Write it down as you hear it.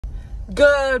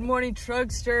Good morning,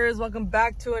 Trugsters. Welcome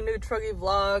back to a new Truggy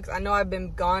Vlogs. I know I've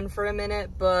been gone for a minute,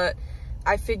 but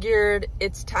I figured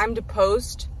it's time to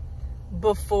post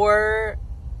before,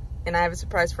 and I have a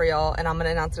surprise for y'all, and I'm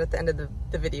gonna announce it at the end of the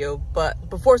video, but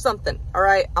before something, all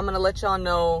right? I'm gonna let y'all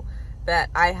know that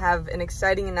I have an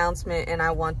exciting announcement and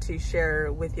I want to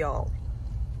share with y'all.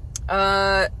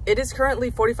 It is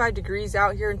currently 45 degrees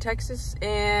out here in Texas,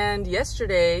 and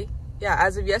yesterday, yeah,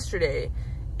 as of yesterday,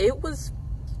 it was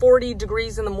 40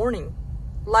 degrees in the morning.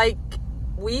 Like,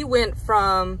 we went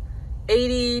from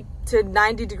 80 to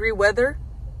 90 degree weather,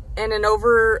 and then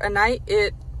over a night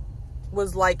it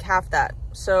was like half that.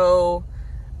 So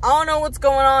I don't know what's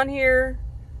going on here,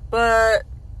 but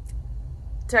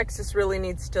Texas really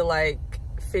needs to like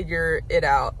figure it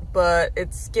out. But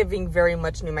it's giving very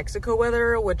much New Mexico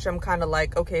weather, which I'm kind of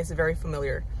like, okay, it's very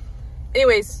familiar.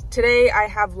 Anyways, today I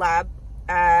have lab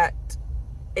at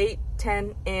 8,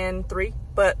 10, and 3,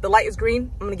 but the light is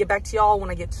green. I'm gonna get back to y'all when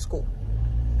I get to school.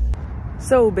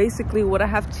 So basically what I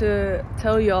have to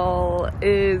tell y'all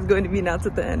is going to be announced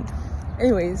at the end.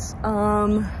 Anyways,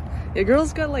 your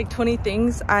girl's got like 20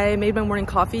 things. I made my morning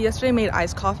coffee yesterday. I made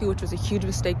iced coffee, which was a huge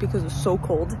mistake because it was so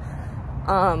cold. So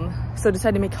I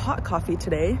decided to make hot coffee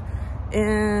today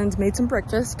and made some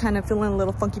breakfast, kind of feeling a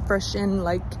little funky fresh and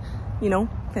like, you know,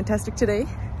 fantastic today.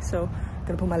 So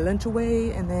gonna put my lunch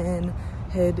away and then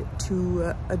head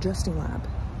to adjusting lab.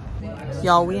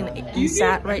 Y'all, we in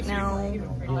ESAT right now,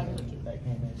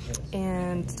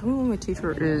 and tell me when my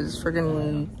teacher is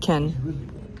friggin' Ken.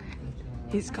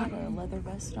 He's got a leather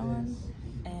vest on,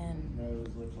 and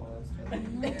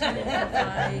if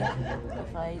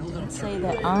I didn't say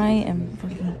that I am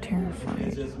freaking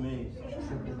terrified.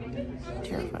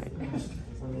 Terrified.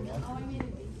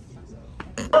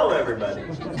 Hello, everybody.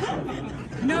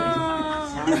 No,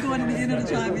 he's going to the end of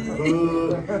the time.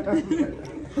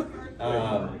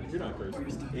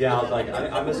 Yeah, I was like,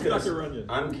 I'm just gonna.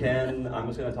 I'm Ken. I'm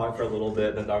just gonna talk for a little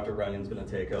bit. Then Dr. Runyon's gonna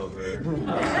take over.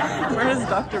 Where is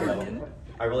Dr. Runyon?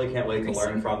 I really can't wait to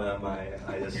learn from him.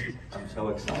 I'm so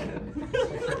excited.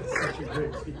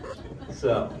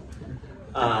 So,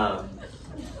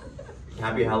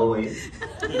 happy Halloween.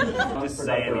 Don't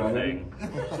say anything.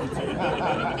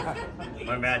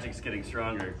 My magic's getting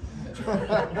stronger.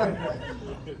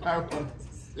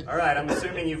 All right, I'm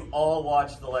assuming you've all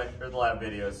watched the lab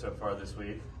videos so far this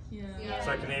week. Yeah.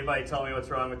 So can anybody tell me what's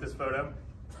wrong with this photo?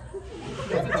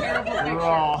 It's a terrible picture.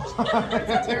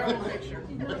 It's a terrible picture.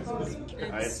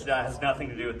 It has nothing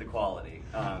to do with the quality.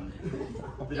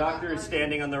 The doctor is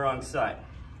standing on the wrong side.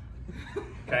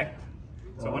 Okay?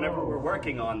 So whenever we're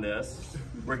working on this,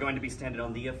 we're going to be standing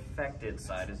on the affected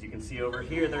side. As you can see over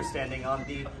here, they're standing on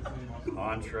the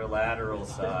contralateral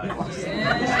side.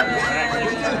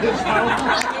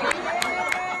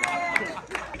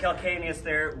 The calcaneus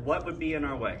there, what would be in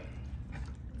our way?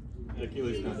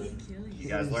 Achilles. You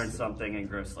guys learned something in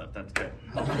growth slip. That's good.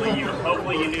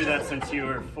 Hopefully you knew that since you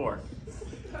were 4.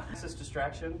 Is this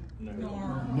distraction? No.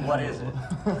 What is it?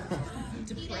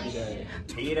 Depression.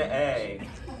 P to A.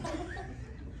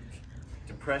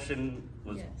 Depression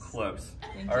was close.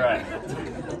 All right.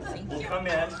 We'll come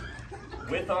in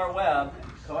with our web,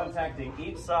 contacting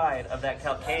each side of that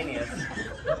calcaneus,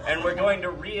 and we're going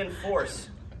to reinforce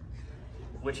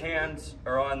which hands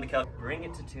are on the calcaneus. Bring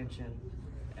it to tension,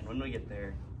 and when we get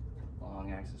there,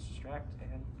 long axis distract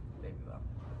and baby bump.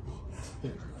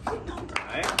 All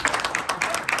right.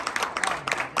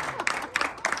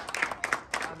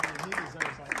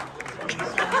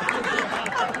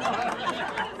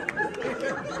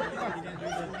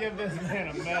 Give this man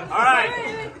a medicine. All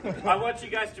right, I want you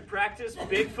guys to practice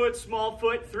big foot, small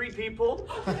foot, 3 people.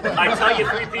 I tell you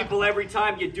 3 people every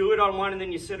time. You do it on one, and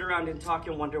then you sit around and talk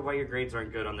and wonder why your grades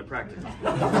aren't good on the practice.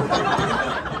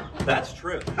 That's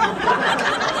true.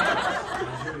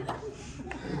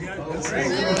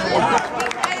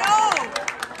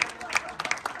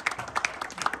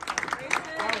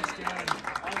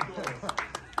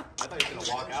 I thought he was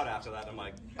gonna walk out after that. I'm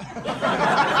like,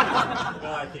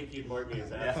 No, I think you'd mark me as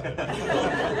that.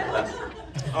 that's true.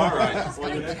 All right.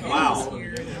 Wow.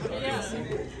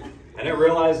 I didn't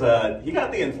realize he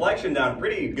got the inflection down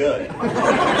pretty good.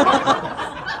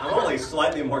 I'm only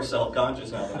slightly more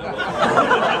self-conscious now than I was.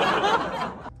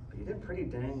 You did pretty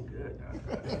dang good.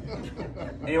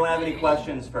 Anyone have any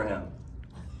questions for him?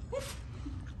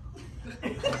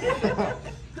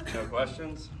 No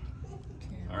questions?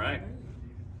 All right.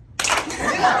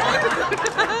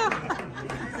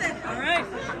 All right.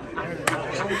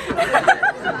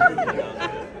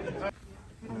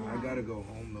 I gotta go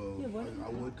home though. I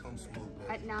would come smoke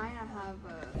back. At 9, I have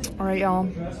All right, y'all.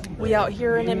 We out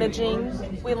here in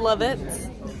imaging. We love it.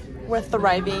 We're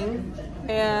thriving.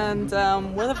 And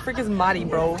where the frick is Madi,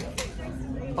 bro?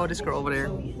 Oh, this girl over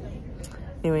there.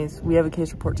 Anyways, we have a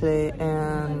case report today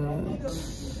and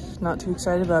not too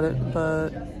excited about it, but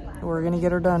we're gonna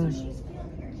get her done.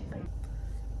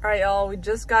 All right, y'all, we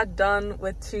just got done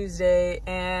with Tuesday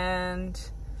and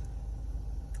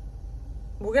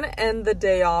we're gonna end the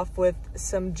day off with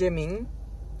some gymming.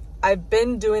 I've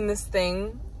been doing this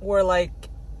thing where like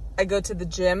I go to the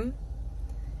gym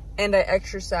and I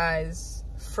exercise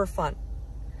for fun.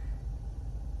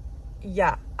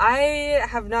 Yeah, I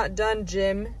have not done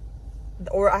gym,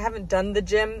 or I haven't done the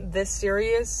gym this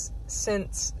serious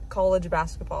since college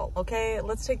basketball, okay?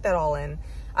 Let's take that all in.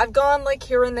 I've gone like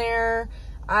here and there.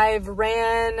 I've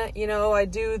ran, you know, I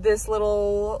do this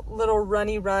little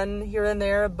runny run here and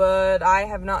there, but I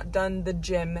have not done the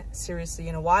gym seriously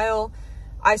in a while.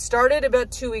 I started about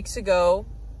 2 weeks ago,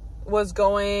 was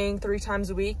going 3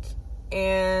 times a week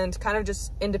and kind of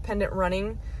just independent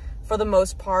running for the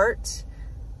most part.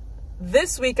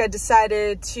 This week I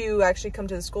decided to actually come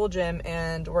to the school gym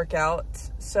and work out.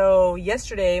 So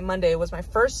yesterday, Monday, was my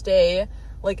first day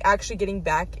like actually getting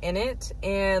back in it.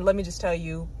 And let me just tell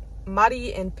you,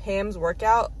 Madi and Pam's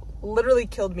workout literally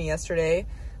killed me yesterday.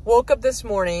 Woke up this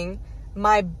morning,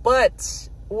 my butt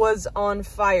was on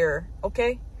fire,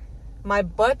 okay? My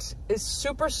butt is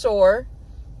super sore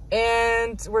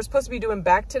and we're supposed to be doing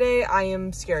back today. I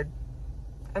am scared.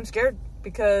 I'm scared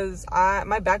because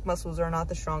my back muscles are not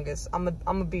the strongest. I'm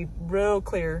gonna be real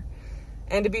clear.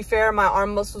 And to be fair, my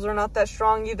arm muscles are not that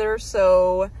strong either.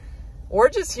 So we're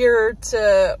just here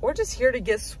to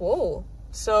get swole.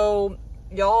 So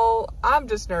y'all, I'm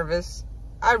just nervous.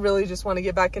 I really just want to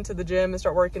get back into the gym and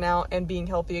start working out and being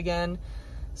healthy again.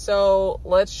 So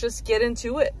let's just get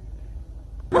into it.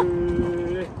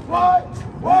 What?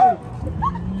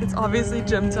 It's obviously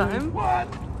gym time. What?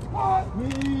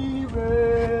 We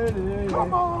ready?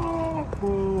 Come on,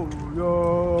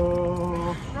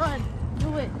 Run,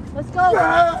 do it. Let's go.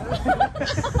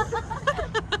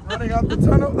 Running out the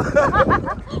tunnel.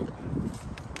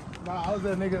 Nah, I was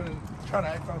that nigga trying to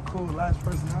act all cool, last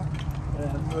person out.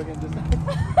 Yeah, I'm looking just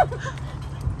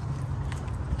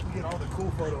get all the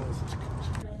cool photos.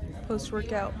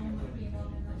 Post-workout.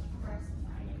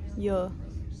 Yeah.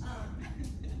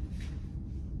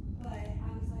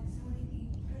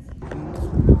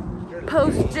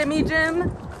 Post-Jimmy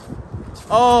Gym.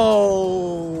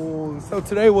 Oh, so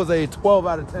today was a 12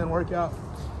 out of 10 workout.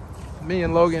 Me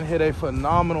and Logan hit a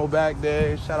phenomenal back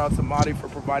day. Shout out to Madi for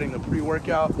providing the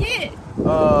pre-workout. Yeah.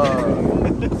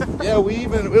 Yeah,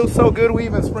 it was so good we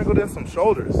even sprinkled in some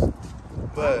shoulders.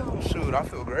 But shoot, I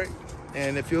feel great.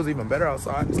 And it feels even better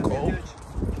outside. It's cold.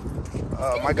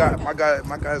 My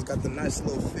guy's got the nice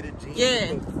little fitted jeans.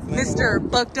 Yeah, Mr.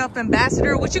 Bucked Up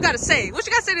Ambassador. What you gotta say? What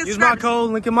you gotta say to this? Use my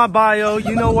code, link in my bio.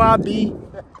 You know where I be.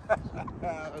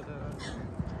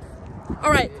 All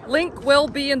right, link will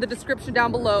be in the description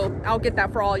down below. I'll get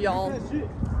that for all y'all.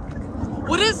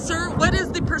 What is, sir? What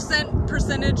is the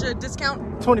percentage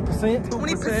discount? 20%.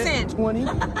 20%. 20.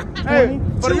 Hey,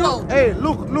 for you, Two-0. hey,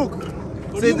 look.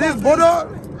 See this Bodo,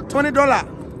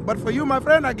 $20. But for you, my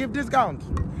friend, I give discount.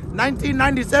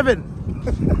 $19.97.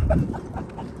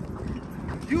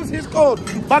 Use his code,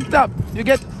 Bucked Up. You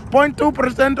get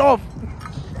 0.2% off.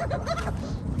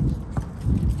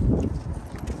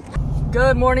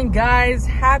 Good morning, guys.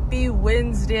 Happy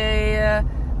Wednesday.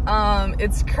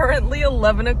 It's currently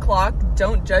 11 o'clock.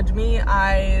 Don't judge me.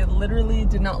 I literally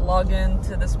did not log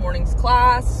into this morning's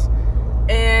class.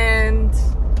 And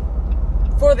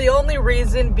for the only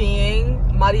reason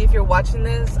being, Madi, if you're watching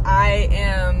this, I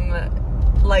am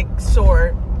like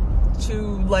sore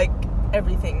to like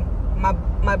everything. My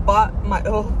butt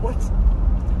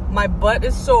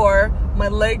is sore, my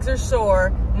legs are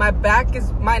sore, my back's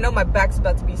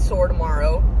about to be sore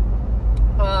tomorrow.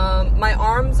 My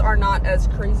arms are not as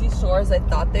crazy sore as I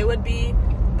thought they would be,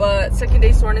 but second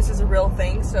day soreness is a real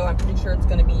thing, so I'm pretty sure it's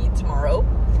gonna be tomorrow.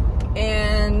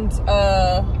 And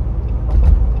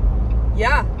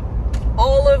yeah,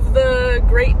 all of the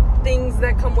great things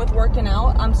that come with working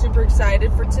out. I'm super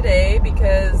excited for today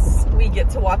because we get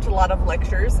to watch a lot of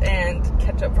lectures and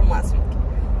catch up from last week.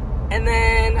 And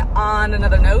then on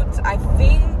another note, I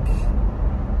think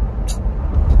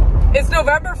it's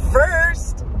November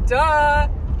 1st. Duh.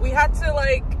 We had to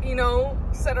like, you know,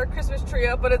 set our Christmas tree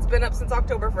up, but it's been up since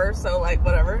October 1st, so like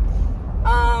whatever.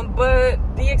 But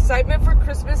the excitement for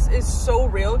Christmas is so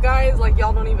real, guys, like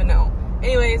y'all don't even know.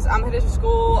 Anyways, I'm headed to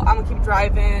school. I'm gonna keep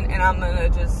driving and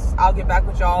I'll get back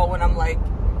with y'all when I'm like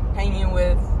hanging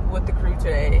with the crew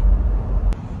today.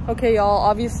 Okay, y'all,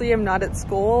 obviously I'm not at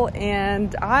school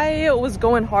and I was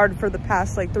going hard for the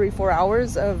past like 3-4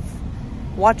 hours of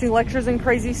watching lectures and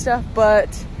crazy stuff,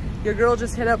 but your girl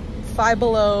just hit up Five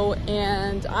Below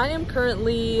and I am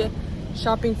currently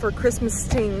shopping for Christmas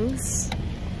things.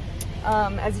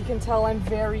 As you can tell, I'm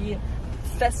very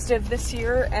festive this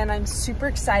year and I'm super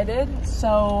excited.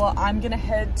 So I'm gonna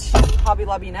head to Hobby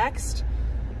Lobby next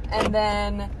and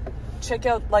then check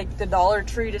out like the Dollar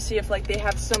Tree to see if like they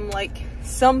have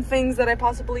some things that I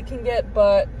possibly can get.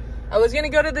 But I was gonna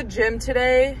go to the gym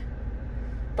today,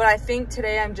 but I think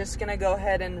today I'm just gonna go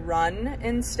ahead and run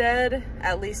instead,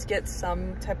 at least get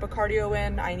some type of cardio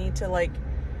in. I need to like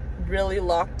really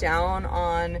lock down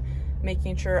on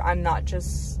making sure I'm not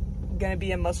just gonna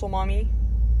be a muscle mommy,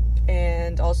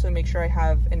 and also make sure I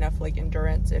have enough like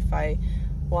endurance if I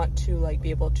want to like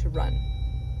be able to run.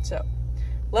 So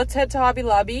let's head to Hobby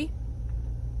Lobby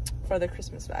for the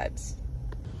Christmas vibes.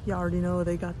 You already know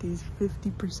they got these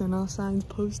 50% off signs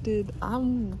posted.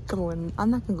 I'm not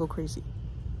gonna go crazy.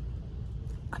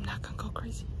 I'm not gonna go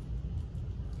crazy.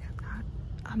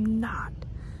 I'm not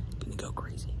gonna go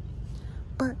crazy.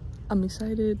 But I'm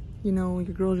excited. You know,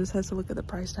 your girl just has to look at the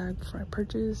price tag before I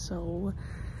purchase, so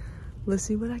let's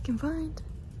see what I can find.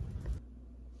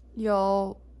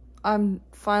 Y'all, I'm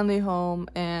finally home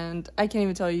and I can't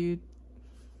even tell you,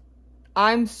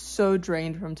 I'm so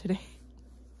drained from today.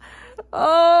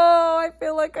 Oh, I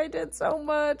feel like I did so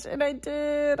much, and I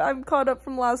did. I'm caught up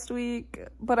from last week,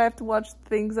 but I have to watch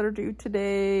things that are due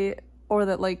today or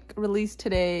that like released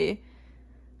today.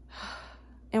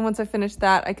 And once I finish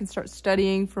that, I can start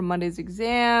studying for Monday's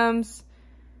exams.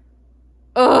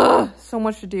 Ugh, so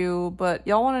much to do, but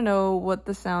y'all want to know what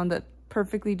the sound that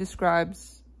perfectly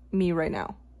describes me right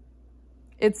now?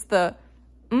 It's the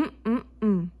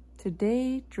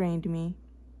Today drained me.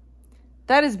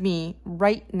 That is me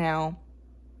right now.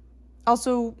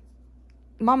 Also,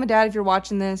 Mom and Dad, if you're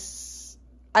watching this,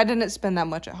 I didn't spend that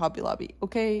much at Hobby Lobby,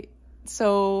 okay?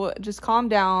 So just calm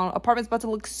down. Apartment's about to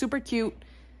look super cute.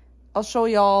 I'll show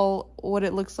y'all what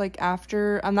it looks like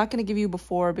after. I'm not going to give you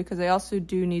before because I also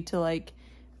do need to like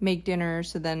make dinner.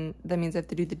 So then that means I have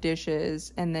to do the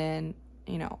dishes and then,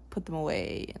 you know, put them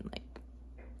away and like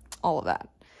all of that.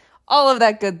 All of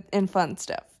that good and fun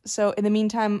stuff. So in the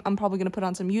meantime, I'm probably going to put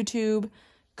on some YouTube,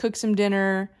 cook some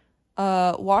dinner,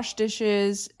 wash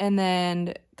dishes, and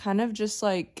then kind of just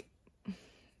like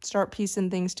start piecing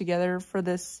things together for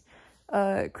this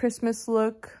Christmas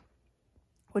look,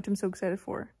 which I'm so excited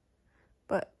for.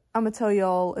 But I'm going to tell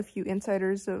y'all a few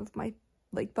insiders of my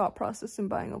like thought process in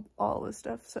buying all this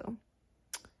stuff. So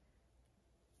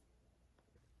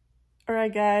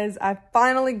alright guys, I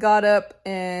finally got up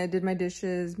and did my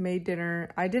dishes, made dinner.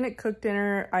 I didn't cook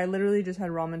dinner. I literally just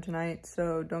had ramen tonight,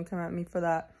 so don't come at me for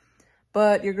that.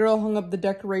 But your girl hung up the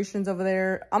decorations over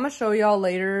there. I'm gonna show y'all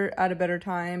later at a better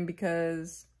time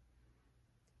because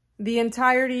the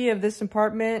entirety of this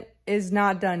apartment is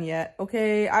not done yet,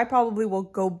 okay? I probably will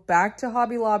go back to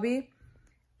Hobby Lobby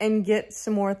and get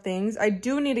some more things. I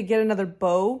do need to get another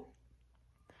bow,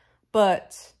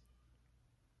 but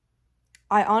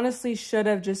I honestly should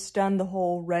have just done the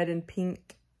whole red and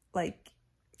pink like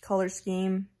color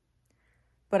scheme,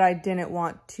 but I didn't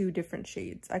want two different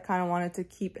shades. I kind of wanted to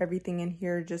keep everything in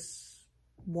here just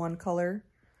one color,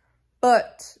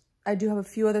 but I do have a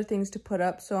few other things to put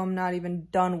up, so I'm not even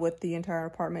done with the entire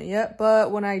apartment yet.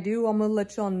 But when I do, I'm gonna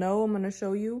let y'all know. I'm gonna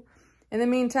show you. In the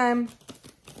meantime,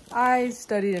 I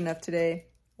studied enough today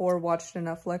or watched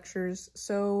enough lectures.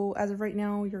 So as of right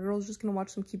now, your girl's just gonna watch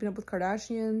some Keeping Up with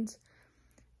Kardashians.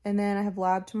 And then I have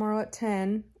lab tomorrow at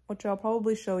 10, which I'll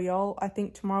probably show y'all. I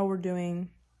think tomorrow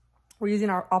we're using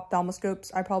our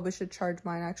ophthalmoscopes. I probably should charge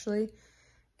mine actually.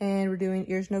 And we're doing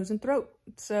ears, nose, and throat.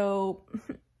 So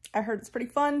I heard it's pretty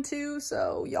fun too.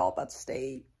 So y'all about to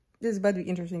stay. This is about to be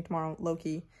interesting tomorrow,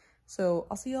 low-key. So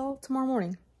I'll see y'all tomorrow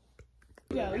morning.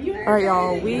 Alright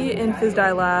y'all, we in Phys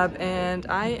Dye Lab and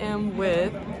I am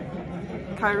with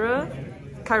Kyra,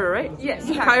 right? Yes.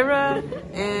 Kyra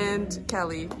and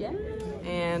Kelly. Yeah.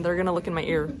 And they're gonna look in my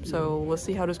ear, so let's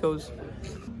see how this goes.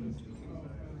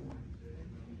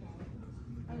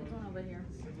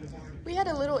 We had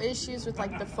a little issues with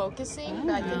like the focusing,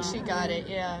 but I think she got it.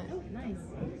 Yeah. Nice.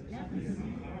 Yeah.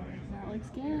 That looks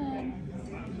good.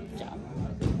 Good job.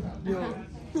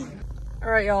 All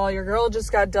right, y'all. Your girl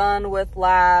just got done with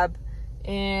lab,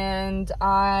 and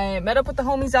I met up with the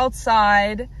homies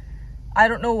outside. I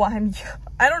don't know why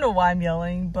I'm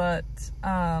yelling, but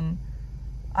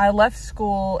I left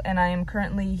school and I am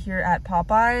currently here at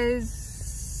Popeyes.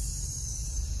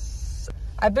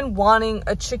 I've been wanting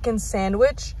a chicken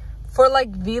sandwich for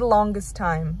like the longest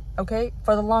time, okay?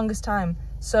 For the longest time.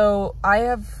 So I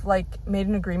have like made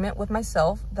an agreement with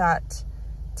myself that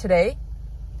today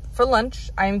for lunch,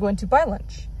 I am going to buy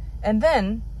lunch. And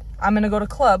then I'm gonna go to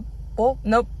club. Well,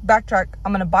 nope, backtrack.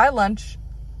 I'm gonna buy lunch,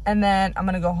 and then I'm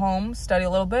gonna go home, study a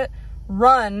little bit,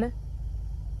 run,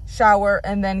 shower,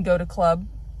 and then go to club.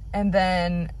 And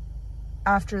then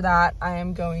after that, I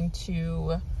am going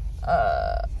to,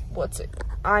 I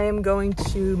am going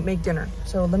to make dinner.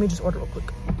 So let me just order real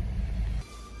quick.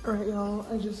 All right, y'all,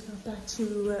 I just got back to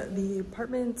the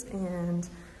apartment, and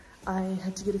I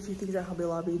had to get a few things at Hobby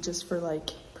Lobby just for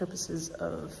like purposes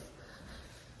of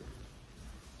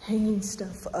hanging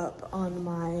stuff up on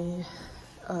my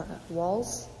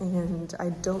walls, and I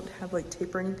don't have like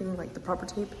tape or anything, like the proper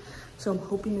tape, so I'm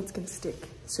hoping it's gonna stick.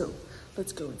 So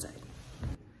let's go inside.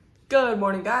 Good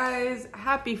morning, guys.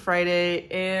 Happy Friday.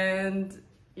 And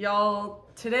y'all,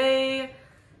 today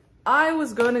I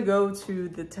was gonna go to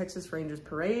the Texas Rangers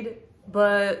parade,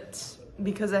 but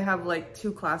because I have like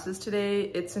 2 classes today,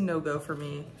 it's a no-go for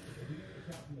me.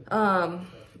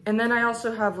 And then I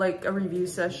also have like a review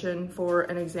session for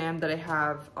an exam that I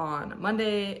have on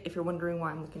Monday. If you're wondering why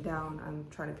I'm looking down, I'm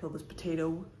trying to peel this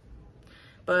potato.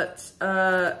 But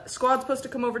squad's supposed to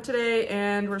come over today,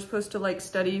 and we're supposed to like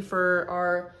study for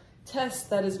our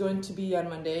test that is going to be on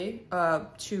Monday,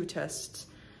 2 tests.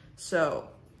 So,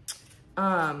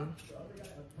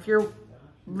 if you're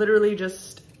literally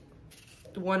just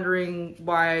wondering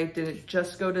why I didn't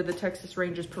just go to the Texas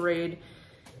Rangers parade,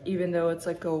 even though it's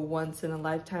like a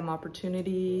once-in-a-lifetime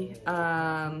opportunity.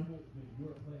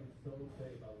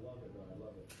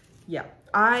 Yeah,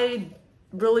 I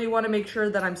really want to make sure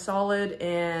that I'm solid,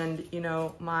 and, you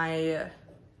know, my,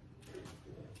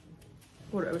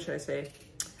 what should I say?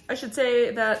 I should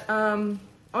say that I want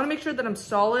to make sure that I'm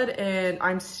solid and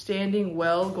I'm standing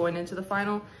well going into the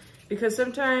final, because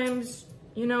sometimes,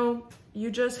 you know,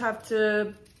 you just have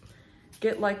to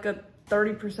get like a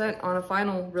 30% on a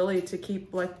final really to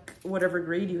keep like whatever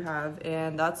grade you have,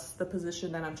 and that's the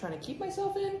position that I'm trying to keep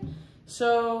myself in.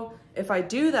 So if I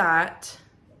do that,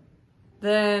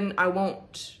 then I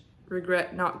won't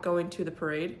regret not going to the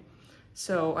parade.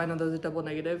 So I know that was a double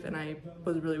negative and I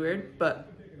was really weird,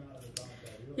 but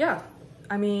yeah,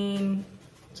 I mean,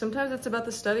 sometimes it's about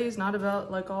the studies, not about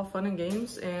like all fun and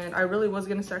games, and I really was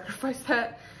gonna sacrifice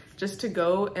that just to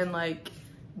go and like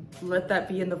let that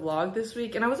be in the vlog this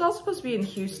week. And I was also supposed to be in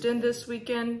Houston this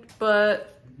weekend,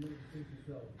 but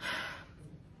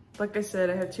like I said,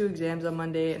 I have 2 exams on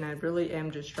Monday, and I really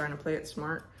am just trying to play it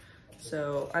smart.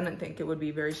 So I didn't think it would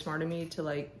be very smart of me to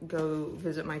like go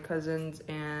visit my cousins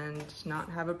and not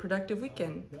have a productive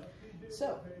weekend.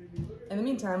 So in the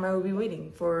meantime, I will be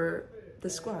waiting for the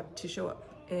squad to show up,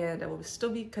 and I will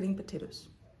still be cutting potatoes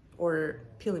or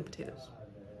peeling potatoes.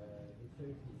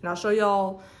 And I'll show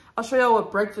y'all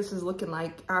what breakfast is looking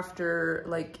like after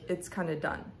like it's kind of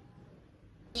done.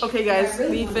 Okay guys,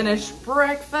 we finished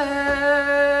breakfast.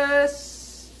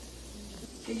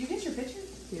 Did you get your picture?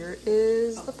 Here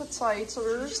is the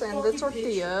potatoes and the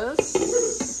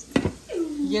tortillas.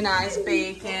 You nice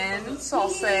bacon,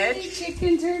 sausage,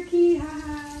 chicken, turkey.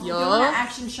 You want an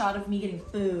action shot of me getting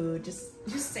food? Just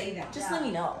say that. Just let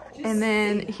me know. And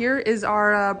then here is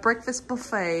our breakfast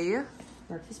buffet.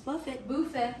 Breakfast buffet.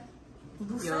 Buffet.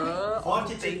 Yeah.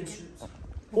 Quantity.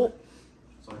 Oh.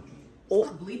 Oh.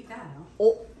 Bleep that out.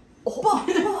 Oh.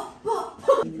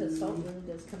 Because salt really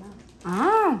does come out.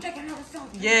 Ah. Check out how the salt.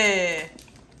 Yeah.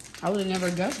 I would have never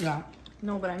guessed that.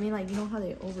 No, but I mean, like, you know how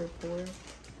they over pour?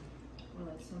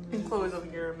 And Chloe's over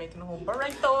here making a whole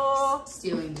burrito.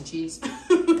 Stealing the cheese.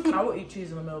 I will eat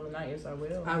cheese in the middle of the night. Yes, I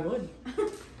will. I would.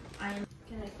 Can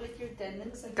I click your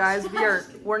attendance? Guys,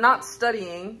 we're not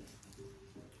studying,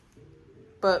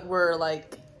 but we're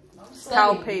like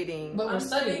palpating. But we're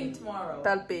studying. Tomorrow.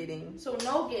 Palpating. So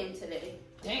no game today.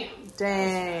 Damn.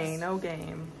 Dang, no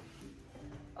game.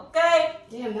 Okay.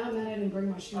 Damn, now I'm mad I didn't bring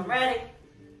my shoes. I'm ready.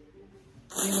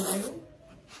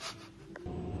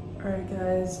 Alright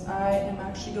guys, I am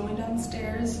actually going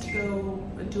downstairs to go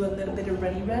do a little bit of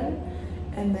runny run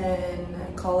and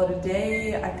then call it a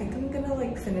day. I think I'm gonna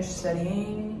like finish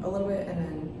studying a little bit and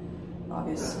then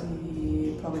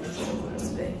obviously probably just go for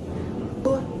today.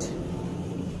 But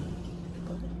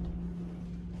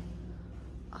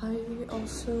I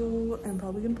also am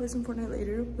probably gonna play some Fortnite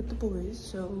later with the boys,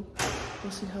 so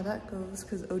we'll see how that goes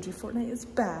because OG Fortnite is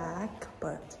back.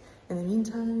 But in the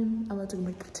meantime, I'm about to go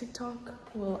make a TikTok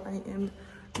while I am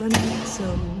running, so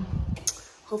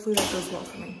hopefully that goes well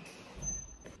for me.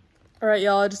 All right,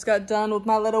 y'all, I just got done with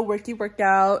my little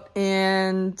workout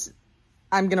and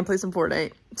I'm gonna play some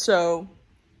Fortnite. So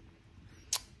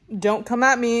don't come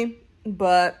at me,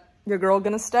 but your girl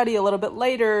gonna study a little bit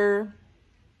later,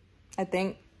 I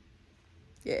think.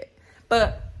 Yeah,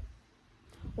 but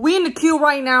we in the queue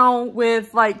right now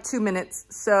with like 2 minutes,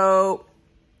 so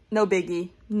no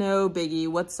biggie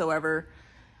whatsoever.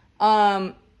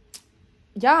 Yeah,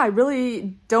 I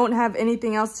really don't have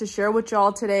anything else to share with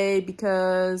y'all today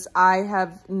because I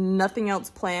have nothing else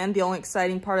planned. The only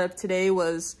exciting part of today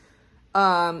was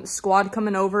Squad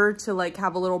coming over to like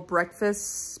have a little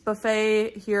breakfast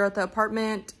buffet here at the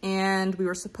apartment, and we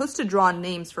were supposed to draw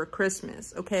names for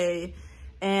Christmas, okay?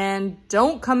 And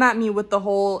don't come at me with the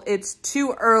whole it's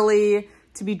too early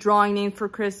to be drawing names for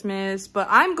Christmas, but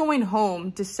I'm going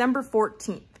home December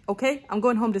 14th, okay? I'm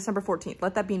going home December 14th,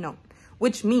 let that be known,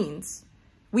 which means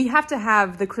we have to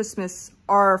have the Christmas,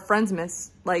 our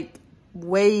Friendsmas, like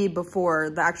way before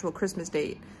the actual Christmas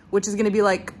date, which is gonna be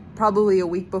like probably a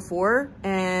week before,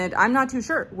 and I'm not too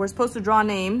sure. We're supposed to draw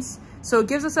names, so it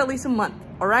gives us at least a month,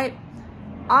 all right?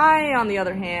 I, on the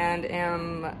other hand,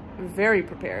 am very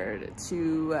prepared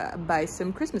to buy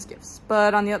some Christmas gifts.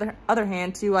 But on the other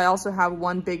hand, too, I also have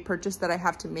one big purchase that I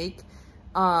have to make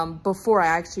before I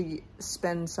actually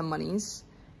spend some monies.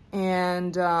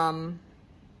 And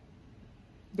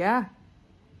yeah,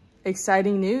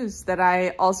 exciting news that I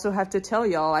also have to tell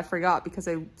y'all. I forgot because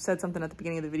I said something at the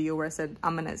beginning of the video where I said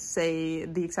I'm gonna say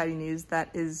the exciting news that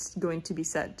is going to be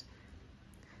said.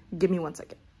 Give me 1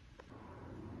 second.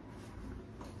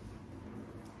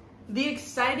 The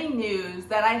exciting news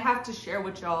that I have to share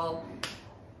with y'all,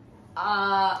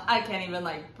 I can't even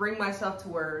like bring myself to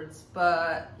words,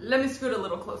 but let me scoot a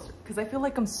little closer because I feel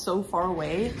like I'm so far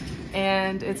away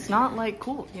and it's not like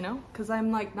cool, you know, because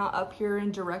I'm like not up here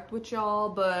and direct with y'all.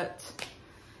 But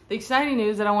the exciting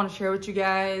news that I want to share with you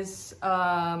guys,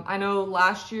 I know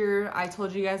last year I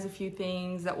told you guys a few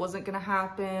things that wasn't gonna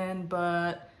happen,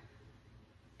 but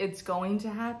it's going to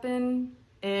happen.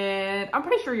 And I'm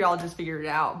pretty sure y'all just figured it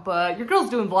out, but your girl's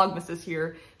doing Vlogmas this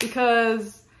year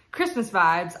because Christmas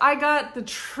vibes. I got the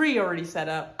tree already set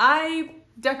up. I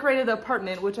decorated the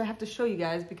apartment, which I have to show you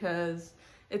guys because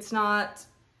it's not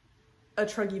a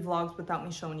Truggy Vlogs without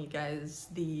me showing you guys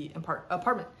the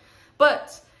apartment.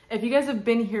 But if you guys have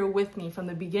been here with me from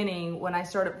the beginning when I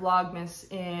started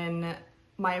Vlogmas in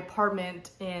my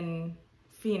apartment in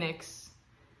Phoenix,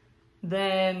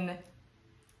 then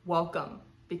welcome.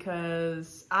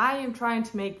 Because I am trying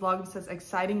to make Vlogmas as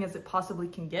exciting as it possibly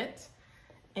can get.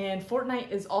 And Fortnite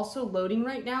is also loading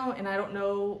right now, and I don't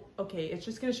know, okay, it's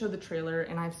just gonna show the trailer,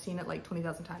 and I've seen it like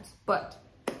 20,000 times. But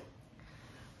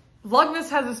Vlogmas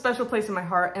has a special place in my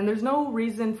heart, and there's no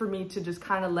reason for me to just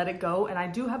kind of let it go. And I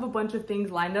do have a bunch of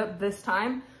things lined up this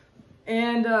time.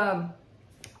 And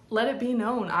let it be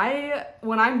known,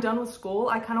 when I'm done with school,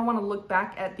 I kind of want to look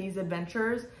back at these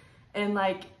adventures and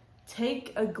like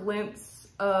take a glimpse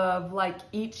of like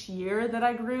each year that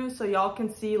I grew, so y'all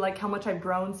can see like how much I've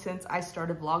grown since I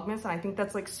started Vlogmas, and I think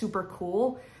that's like super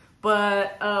cool.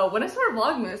 But when I started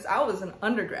Vlogmas, I was an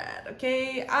undergrad,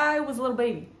 okay? I was a little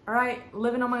baby, all right?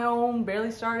 Living on my own,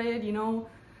 barely started, you know?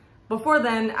 Before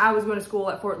then, I was going to school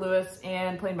at Fort Lewis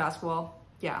and playing basketball,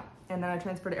 yeah. And then I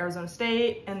transferred to Arizona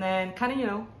State, and then kind of, you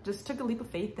know, just took a leap of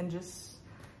faith and just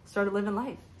started living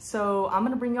life. So I'm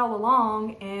gonna bring y'all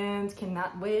along and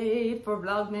cannot wait for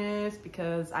Vlogmas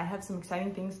because I have some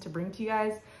exciting things to bring to you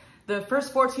guys. The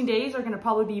first 14 days are gonna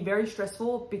probably be very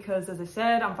stressful because, as I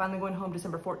said, I'm finally going home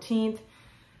December 14th.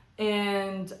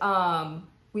 And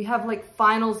we have like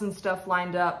finals and stuff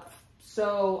lined up.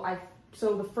 So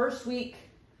the first week,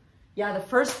 yeah, the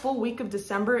first full week of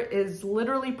December is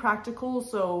literally practical.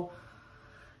 So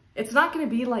it's not gonna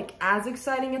be like as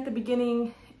exciting at the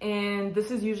beginning. And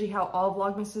this is usually how all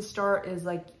Vlogmases start, is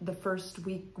like the first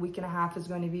week and a half is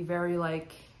going to be very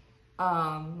like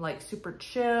super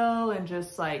chill and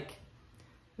just like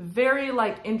very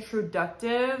like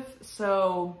introductive.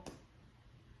 So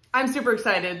I'm super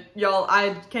excited, y'all.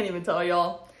 I can't even tell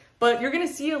y'all, but you're gonna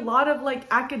see a lot of like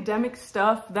academic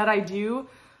stuff that I do.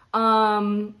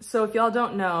 So if y'all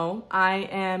don't know, I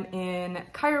am in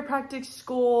chiropractic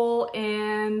school,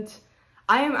 and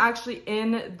I am actually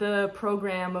in the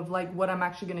program of like what I'm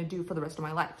actually gonna do for the rest of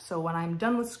my life. So when I'm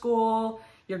done with school,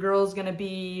 your girl's gonna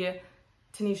be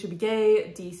Tanisha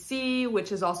Begay, DC,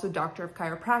 which is also Doctor of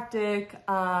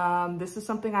Chiropractic. This is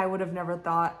something I would have never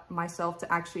thought myself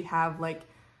to actually have, like,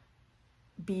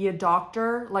 be a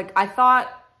doctor. Like, I thought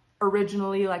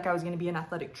originally like I was gonna be an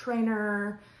athletic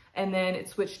trainer, and then it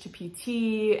switched to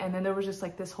PT, and then there was just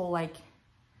like this whole like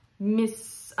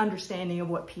misunderstanding of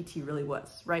what PT really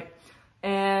was, right?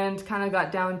 And kind of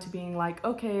got down to being like,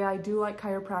 okay, I do like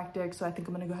chiropractic, so I think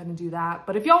I'm gonna go ahead and do that.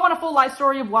 But if y'all want a full life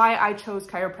story of why I chose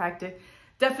chiropractic,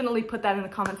 definitely put that in the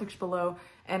comment section below,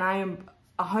 and I am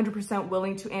 100%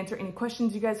 willing to answer any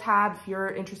questions you guys have. If you're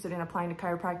interested in applying to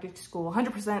chiropractic school,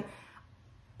 100%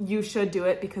 you should do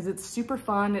it because it's super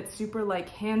fun. It's super like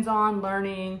hands-on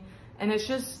learning, And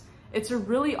it's a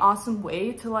really awesome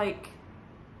way to like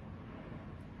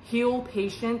heal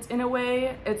patients in a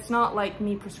way. It's not like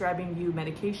me prescribing you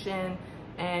medication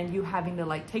and you having to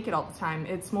like take it all the time.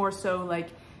 It's more so like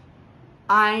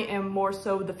I am more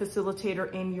so the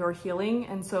facilitator in your healing.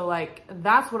 And so like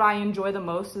that's what I enjoy the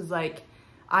most, is like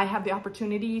I have the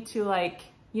opportunity to like,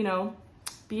 you know,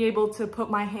 be able to put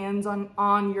my hands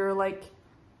on your like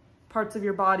parts of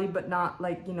your body, but not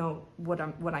like, you know what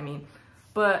I mean,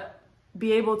 but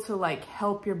be able to like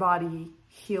help your body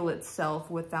heal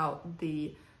itself without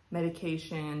the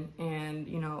medication and,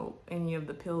 you know, any of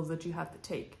the pills that you have to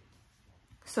take.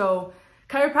 So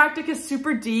chiropractic is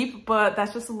super deep, but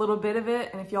that's just a little bit of it.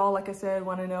 And if y'all, like I said,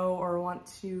 want to know or want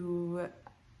to,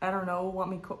 I don't know,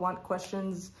 want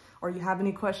questions, or you have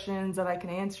any questions that I can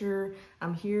answer,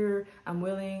 I'm here, I'm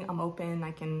willing, I'm open,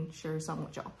 I can share something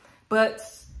with y'all. But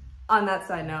on that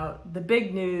side note, the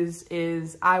big news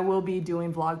is I will be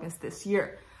doing Vlogmas this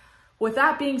year. With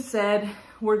that being said,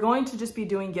 we're going to just be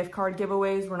doing gift card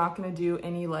giveaways. We're not going to do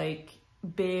any like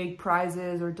big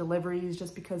prizes or deliveries,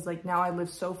 just because like now I live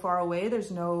so far away,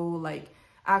 there's no like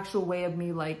actual way of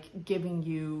me like giving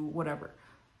you whatever.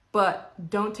 But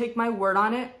don't take my word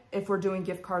on it if we're doing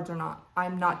gift cards or not.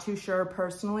 I'm not too sure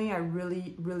personally. I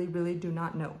really do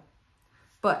not know.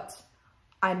 But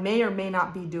I may or may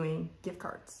not be doing gift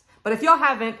cards. But if y'all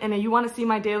haven't and you want to see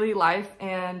my daily life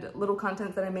and little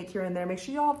content that I make here and there, make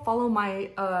sure y'all follow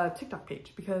my TikTok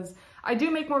page, because I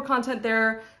do make more content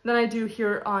there than I do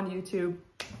here on YouTube.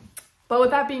 But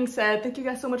with that being said, thank you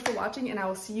guys so much for watching, and I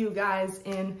will see you guys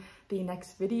in the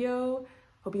next video.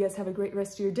 Hope you guys have a great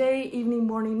rest of your day, evening,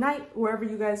 morning, night, wherever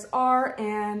you guys are,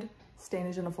 and stay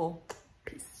Ninja full.